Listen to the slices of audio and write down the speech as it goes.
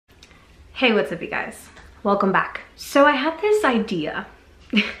Hey, what's up you guys? Welcome back. So I had this idea.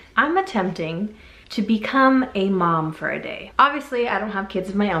 I'm attempting to become a mom for a day. Obviously, I don't have kids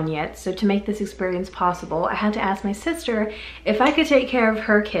of my own yet, so to make this experience possible, I had to ask my sister if I could take care of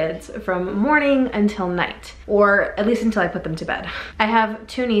her kids from morning until night, or at least until I put them to bed. I have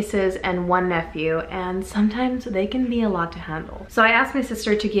 2 nieces and 1 nephew, and sometimes they can be a lot to handle. So I asked my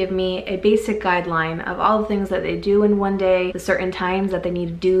sister to give me a basic guideline of all the things that they do in one day, the certain times that they need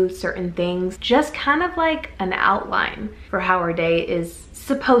to do certain things, just kind of like an outline for how our day is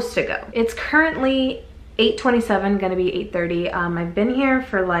supposed to go. It's currently 8:27, gonna be 8:30. I've been here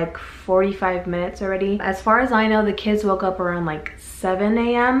for like 45 minutes already. As far as I know, the kids woke up around like 7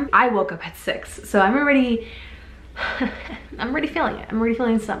 a.m. I woke up at 6, so I'm already feeling it. I'm already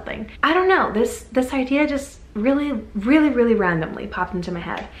feeling something. I don't know, this idea just really randomly popped into my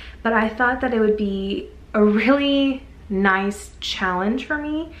head, but I thought that it would be a really nice challenge for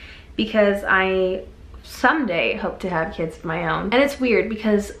me because I someday hope to have kids of my own. And it's weird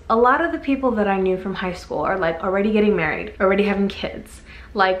because a lot of the people that I knew from high school are like already getting married, already having kids.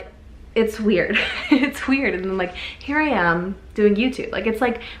 Like, it's weird. It's weird. And then like, here I am doing YouTube. Like, it's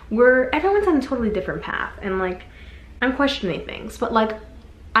like everyone's on a totally different path, and like, I'm questioning things, but like,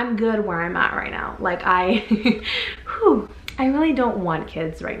 I'm good where I'm at right now. Like I really don't want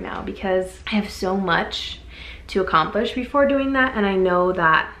kids right now because I have so much to accomplish before doing that, and I know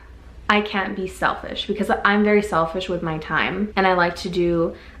that I can't be selfish because I'm very selfish with my time, and I like to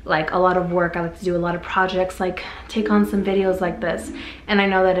do like a lot of work. I like to do a lot of projects, like take on some videos like this, and I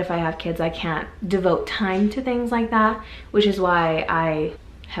know that if I have kids I can't devote time to things like that, which is why I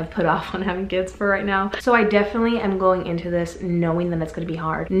have put off on having kids for right now. So I definitely am going into this knowing that it's going to be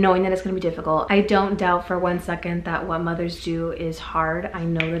hard, knowing that it's going to be difficult. I don't doubt for 1 second that what mothers do is hard. I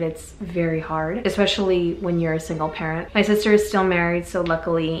know that it's very hard, especially when you're a single parent. My sister is still married, so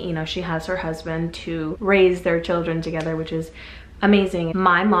luckily, you know, she has her husband to raise their children together, which is amazing.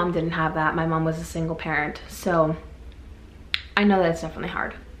 My mom didn't have that. My mom was a single parent, so I know that it's definitely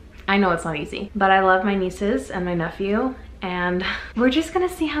hard. I know it's not easy, but I love my nieces and my nephew, and we're just gonna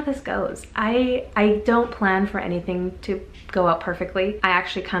see how this goes. I don't plan for anything to go out perfectly. I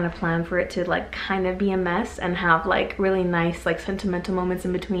actually kind of plan for it to like kind of be a mess and have like really nice like sentimental moments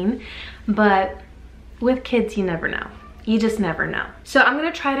in between, but with kids you never know. You just never know. So I'm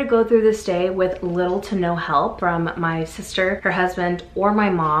gonna try to go through this day with little to no help from my sister, her husband, or my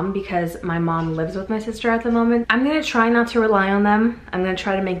mom, because my mom lives with my sister at the moment. I'm gonna try not to rely on them. I'm gonna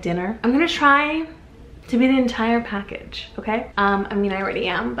try to make dinner. I'm gonna try to be the entire package, okay? I mean, I already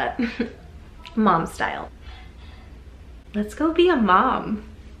am, but mom style. Let's go be a mom.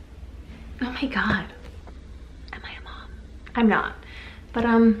 Oh my God. Am I a mom? I'm not. But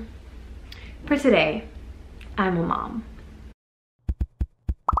for today, I'm a mom.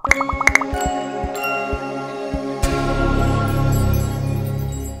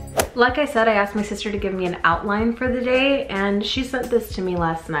 Like I said, I asked my sister to give me an outline for the day, and she sent this to me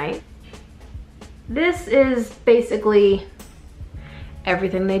last night. This is basically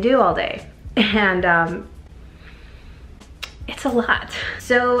everything they do all day, and it's a lot.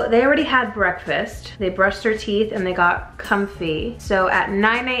 So they already had breakfast, they brushed their teeth, and they got comfy. So at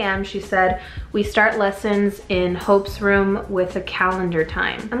 9 a.m. she said, we start lessons in Hope's room with a calendar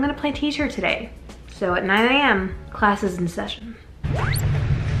time. I'm gonna play teacher today. So at 9 a.m. class is in session.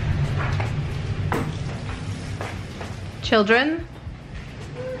 Children,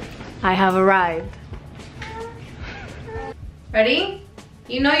 I have arrived. Ready?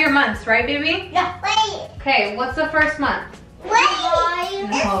 You know your months, right, baby? Yeah. Wait. Okay, what's the first month? Wait.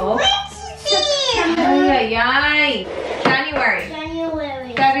 No. January. February.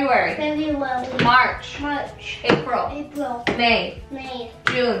 March. April. May.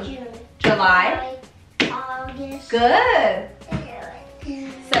 June. July. August. Good.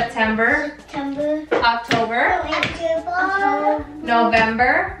 September. October.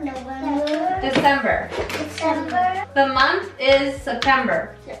 November. December. The month is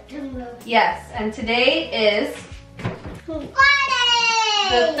September. Yes, and today is Friday.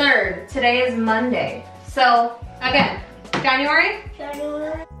 the 3rd. Today is Monday. So again, January.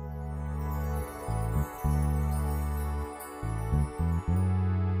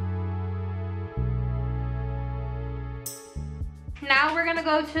 Now we're gonna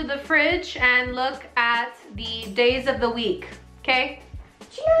go to the fridge and look at the days of the week, okay?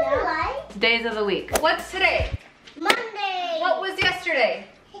 Days of the week. What's today? Monday. What was yesterday?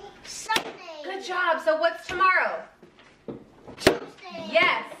 Sunday. Good job. So what's tomorrow? Tuesday.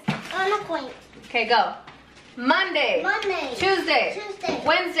 Yes. On a point. Okay, go. Monday. Monday. Tuesday. Tuesday.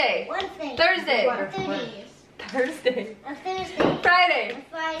 Wednesday. Wednesday. Thursday. Thursday. A Thursday. Friday. A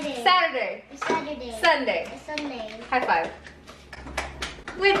Friday. Saturday. A Saturday. Sunday. A Sunday. High five.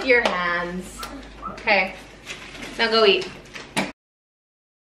 With your hands. Okay. Now go eat.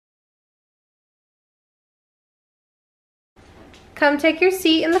 Come take your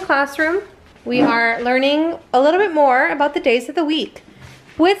seat in the classroom. We are learning a little bit more about the days of the week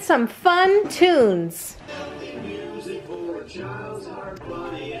with some fun tunes. Music for a child's heart,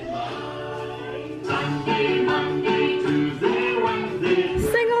 body, and mind. Sunday, Monday, Tuesday, Wednesday,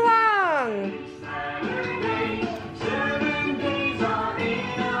 Sing along. Saturday. 7 days are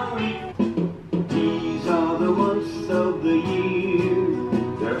in a week. These are the months of the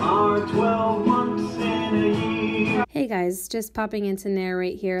year. There are 12 months in a year. Hey guys, just popping in to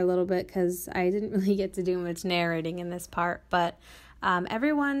narrate here a little bit because I didn't really get to do much narrating in this part, but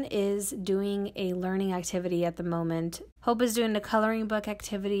everyone is doing a learning activity at the moment. Hope is doing a coloring book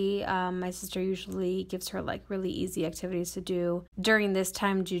activity. My sister usually gives her like really easy activities to do. During this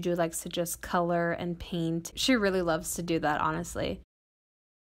time, Juju likes to just color and paint. She really loves to do that, honestly.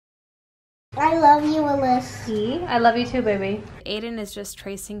 I love you, Alyssa. I love you too, baby. Aiden is just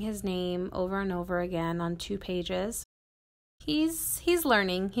tracing his name over and over again on 2 pages. He's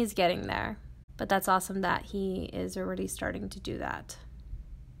learning, he's getting there. But that's awesome that he is already starting to do that.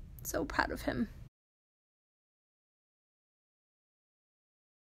 So proud of him.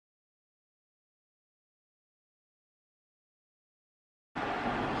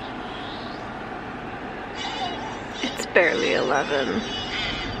 It's barely 11.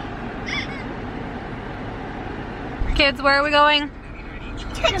 Kids, where are we going?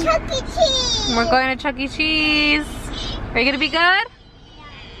 To Chuck E. Cheese. We're going to Chuck E. Cheese. Are you going to be good?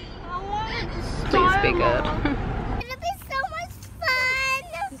 Please be good. It's gonna be so much fun.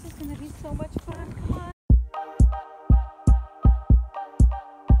 This is going to be so much fun.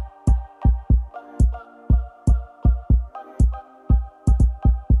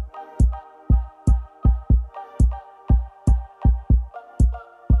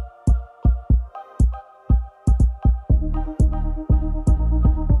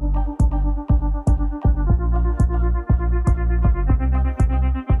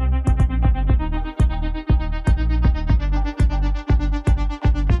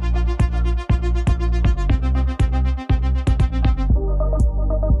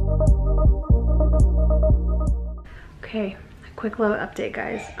 Okay, a quick little update,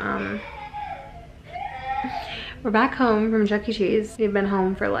 guys. We're back home from Chuck E. Cheese. We've been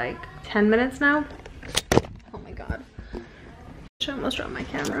home for like 10 minutes now. Oh my god. I almost dropped my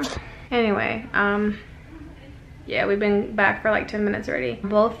camera. Anyway, yeah, we've been back for like 10 minutes already.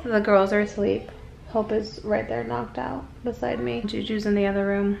 Both the girls are asleep. Hope is right there knocked out beside me. Juju's in the other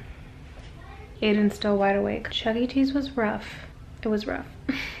room. Aiden's still wide awake. Chuck E. Cheese was rough. It was rough.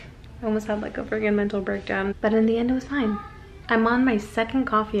 I almost had like a friggin' mental breakdown, but in the end it was fine. I'm on my 2nd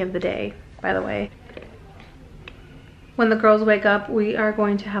coffee of the day, by the way. When the girls wake up, we are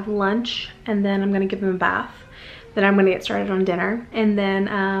going to have lunch, and then I'm gonna give them a bath. Then I'm gonna get started on dinner, and then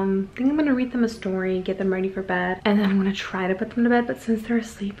I think I'm gonna read them a story, get them ready for bed, and then I'm gonna try to put them to bed, but since they're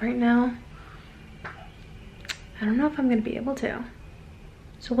asleep right now, I don't know if I'm gonna be able to.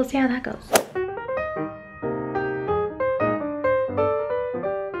 So we'll see how that goes.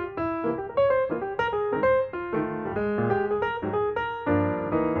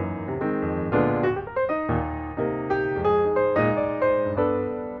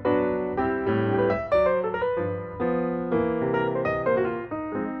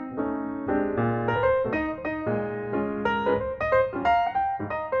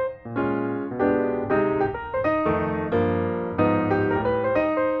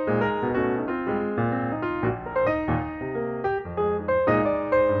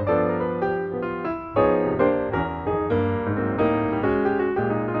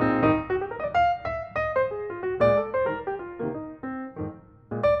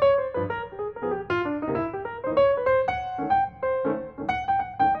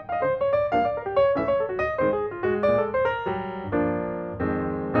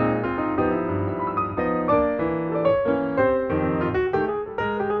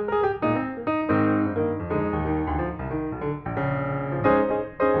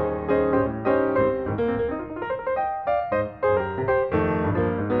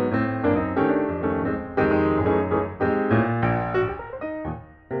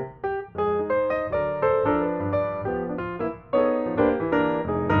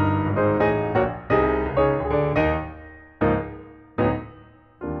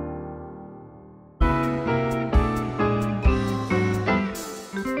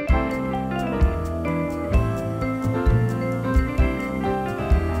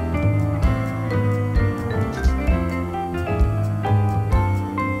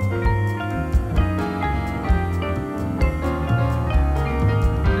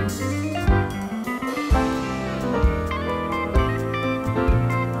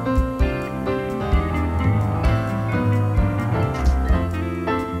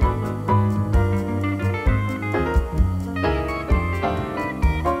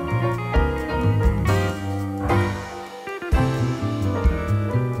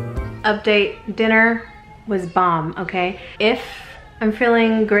 update. Dinner was bomb, okay? If I'm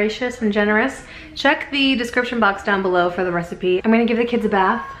feeling gracious and generous, check the description box down below for the recipe. I'm gonna give the kids a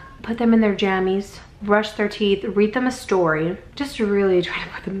bath, put them in their jammies, brush their teeth, read them a story. Just really try to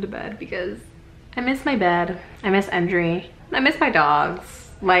put them to bed because I miss my bed. I miss Endry. I miss my dogs.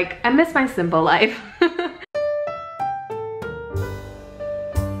 Like, I miss my simple life.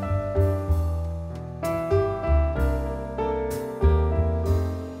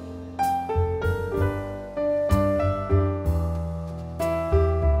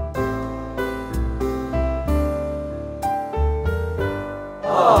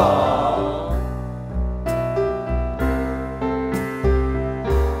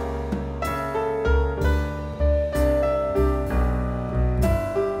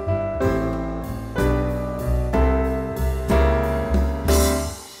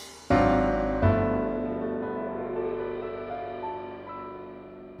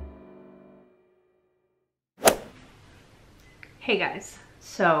 Hey guys,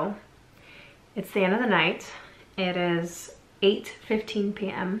 so it's the end of the night. It is 8:15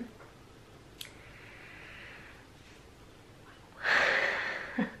 p.m.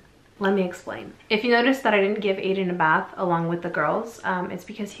 Let me explain. If you notice that I didn't give Aiden a bath along with the girls, it's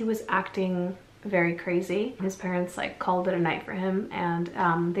because he was acting very crazy. His parents like called it a night for him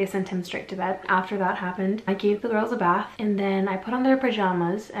and they sent him straight to bed. After that happened, I gave the girls a bath and then I put on their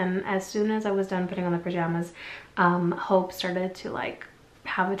pajamas, and as soon as I was done putting on the pajamas, Hope started to like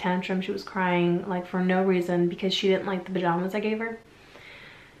have a tantrum. She was crying like for no reason because she didn't like the pajamas I gave her.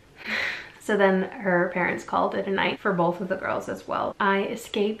 So then her parents called it a night for both of the girls as well. I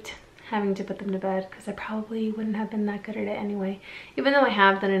escaped having to put them to bed because I probably wouldn't have been that good at it anyway, even though I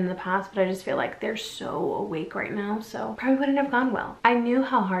have done it in the past, but I just feel like they're so awake right now, so probably wouldn't have gone well. I knew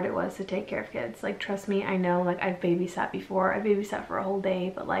how hard it was to take care of kids. Like, trust me, I know, like, I've babysat before. I babysat for a whole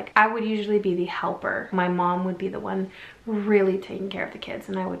day, but like I would usually be the helper. My mom would be the one really taking care of the kids,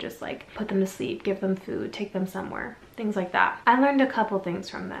 and I would just like put them to sleep, give them food, take them somewhere, things like that. I learned a couple things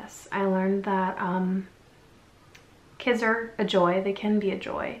from this. I learned that kids are a joy. They can be a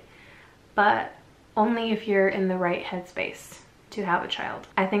joy, but only if you're in the right headspace to have a child.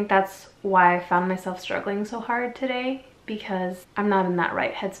 I think that's why I found myself struggling so hard today, because I'm not in that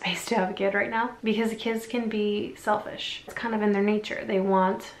right headspace to have a kid right now. Because the kids can be selfish. It's kind of in their nature. They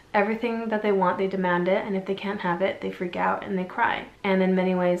want everything that they want, they demand it, and if they can't have it, they freak out and they cry. And in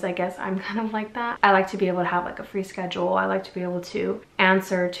many ways, I guess I'm kind of like that. I like to be able to have like a free schedule. I like to be able to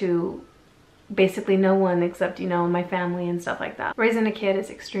answer to basically no one except, you know, my family and stuff like that. Raising a kid is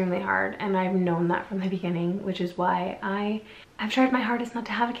extremely hard, and I've known that from the beginning, which is why I've tried my hardest not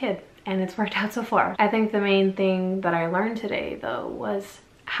to have a kid, and it's worked out so far. I think the main thing that I learned today though was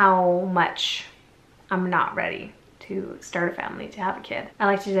how much I'm not ready to start a family, to have a kid. I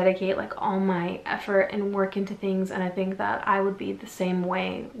like to dedicate like all my effort and work into things, and I think that I would be the same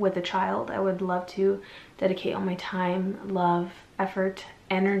way with a child. I would love to dedicate all my time, love, effort,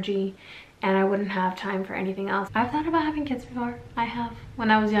 energy, and I wouldn't have time for anything else. I've thought about having kids before. I have.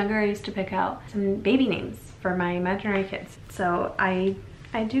 When I was younger, I used to pick out some baby names for my imaginary kids. So I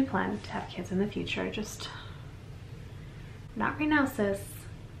do plan to have kids in the future, just not right now, sis.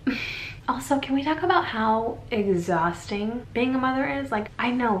 Also, can we talk about how exhausting being a mother is? Like, I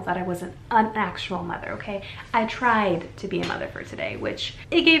know that I wasn't an actual mother, okay? I tried to be a mother for today, which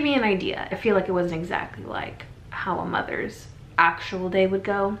it gave me an idea. I feel like it wasn't exactly like how a mother's actual day would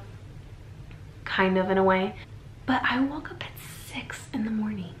go, kind of in a way. But I woke up at 6 in the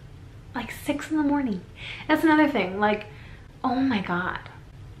morning. Like 6 in the morning. That's another thing. Like, oh my God.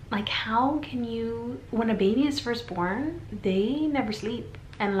 Like, how can you, when a baby is first born, they never sleep.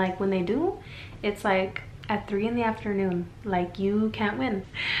 And like when they do, it's like at 3 in the afternoon. Like, you can't win.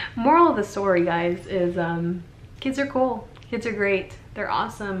 Moral of the story, guys, is kids are cool. Kids are great. They're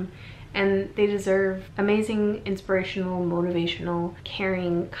awesome. And they deserve amazing, inspirational, motivational,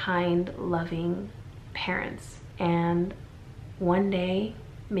 caring, kind, loving parents. And one day,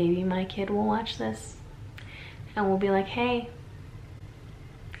 maybe my kid will watch this and will be like, hey,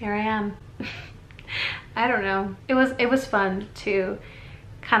 here I am. I don't know. It was fun to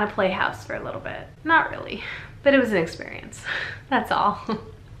kind of play house for a little bit. Not really, but it was an experience. That's all.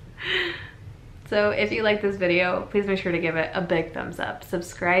 So if you like this video, please make sure to give it a big thumbs up.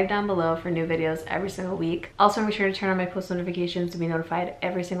 Subscribe down below for new videos every single week. Also make sure to turn on my post notifications to be notified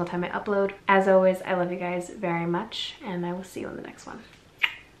every single time I upload. As always, I love you guys very much, and I will see you in the next one.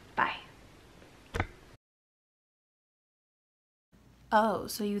 Bye. Oh,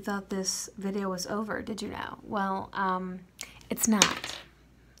 so you thought this video was over, did you now? Well, it's not.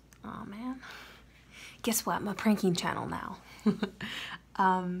 Oh man. Guess what? I'm a pranking channel now.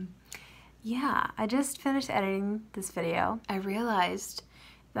 yeah, I just finished editing this video. I realized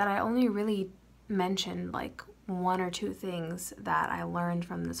that I only really mentioned like 1 or 2 things that I learned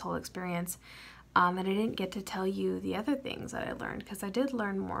from this whole experience. And I didn't get to tell you the other things that I learned, because I did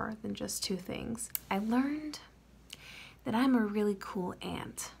learn more than just 2 things. I learned that I'm a really cool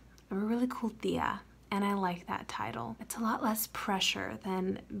aunt. I'm a really cool tia, and I like that title. It's a lot less pressure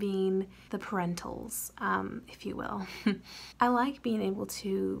than being the parentals, if you will. I like being able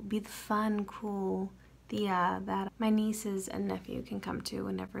to be the fun, cool tia that my nieces and nephew can come to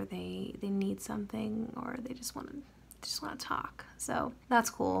whenever they need something, or they just want to talk. So that's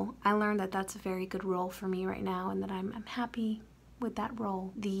cool. I learned that that's a very good role for me right now, and that I'm happy with that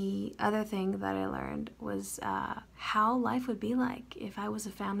role. The other thing that I learned was how life would be like if I was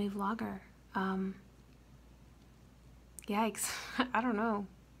a family vlogger. Yikes. I don't know.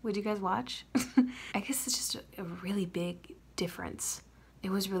 Would you guys watch? I guess it's just a really big difference. It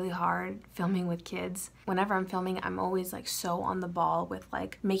was really hard filming with kids. Whenever I'm filming, I'm always like so on the ball with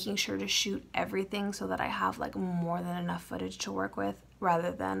like making sure to shoot everything so that I have like more than enough footage to work with,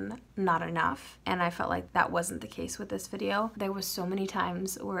 rather than not enough. And I felt like that wasn't the case with this video. There was so many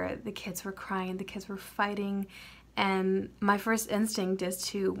times where the kids were crying, the kids were fighting, and my first instinct is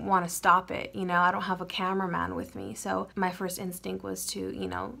to want to stop it. You know, I don't have a cameraman with me, so my first instinct was to, you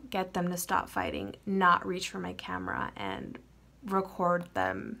know, get them to stop fighting, not reach for my camera, and record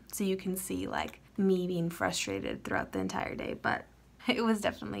them so you can see like me being frustrated throughout the entire day. But it was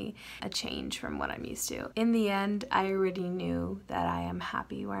definitely a change from what I'm used to. In the end, I already knew that I am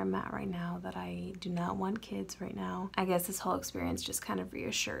happy where I'm at right now, that I do not want kids right now. I guess this whole experience just kind of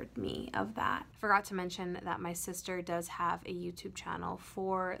reassured me of that. I forgot to mention that my sister does have a YouTube channel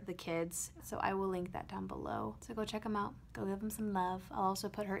for the kids, so I will link that down below. So go check them out. Go give them some love. I'll also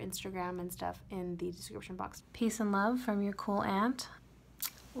put her Instagram and stuff in the description box. Peace and love from your cool aunt.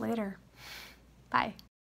 Later. Bye.